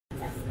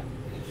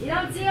You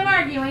don't see them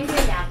arguing, do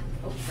ya?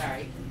 Oh,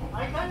 sorry.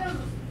 I kind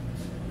of...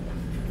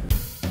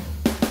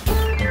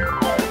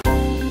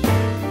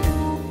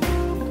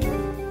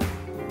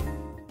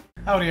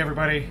 Howdy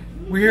everybody.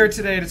 We're here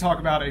today to talk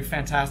about a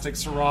fantastic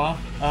Syrah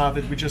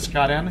that we just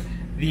got in,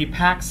 the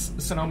Pax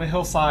Sonoma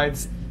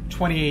Hillsides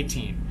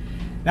 2018.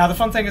 Now the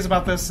fun thing is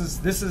about this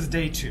is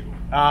day 2.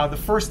 The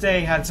first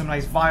day had some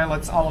nice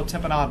violets, olive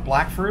timpanade,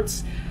 black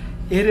fruits.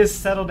 It has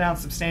settled down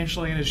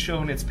substantially and has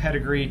shown its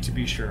pedigree, to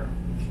be sure.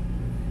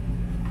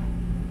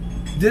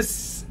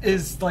 This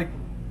is like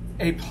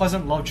a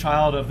pleasant love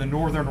child of the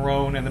Northern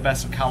Rhone and the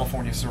best of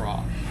California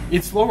Syrah.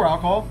 It's lower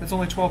alcohol, it's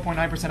only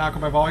 12.9%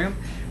 alcohol by volume,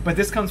 but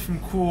this comes from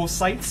cool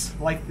sites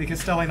like the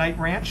Castelli Night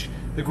Ranch,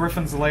 the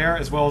Griffin's Lair,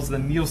 as well as the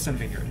Nielsen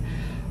Vineyard.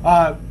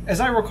 As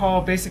I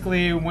recall,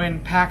 basically when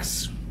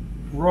Pax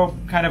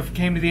kind of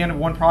came to the end of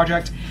one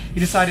project,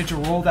 he decided to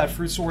roll that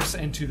fruit source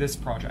into this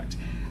project.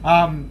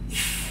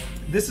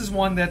 This is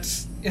one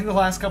that in the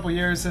last couple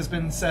years has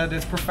been said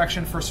is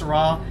perfection for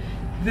Syrah.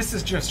 This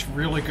is just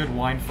really good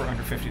wine for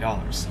under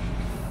 $50.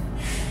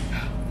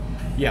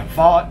 Yeah,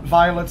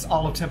 violets,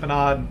 olive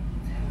timpanade,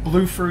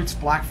 blue fruits,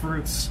 black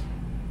fruits.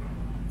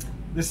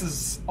 This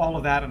is all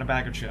of that in a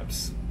bag of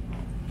chips.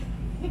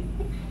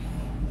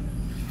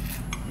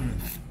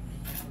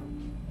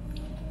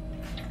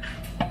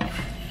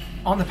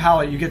 On the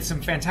palate, you get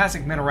some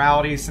fantastic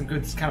minerality, some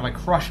good kind of like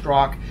crushed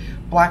rock,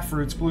 black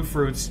fruits, blue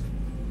fruits.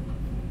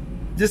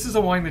 This is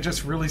a wine that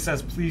just really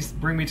says, please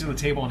bring me to the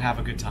table and have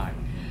a good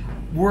time.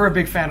 We're a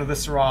big fan of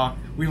this Syrah.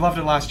 We loved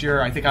it last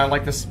year. I think I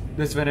like this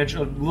vintage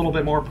a little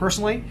bit more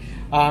personally.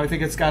 I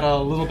think it's got a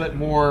little bit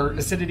more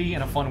acidity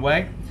in a fun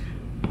way.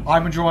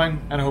 I'm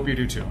enjoying, and I hope you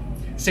do too.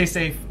 Stay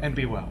safe and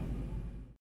be well.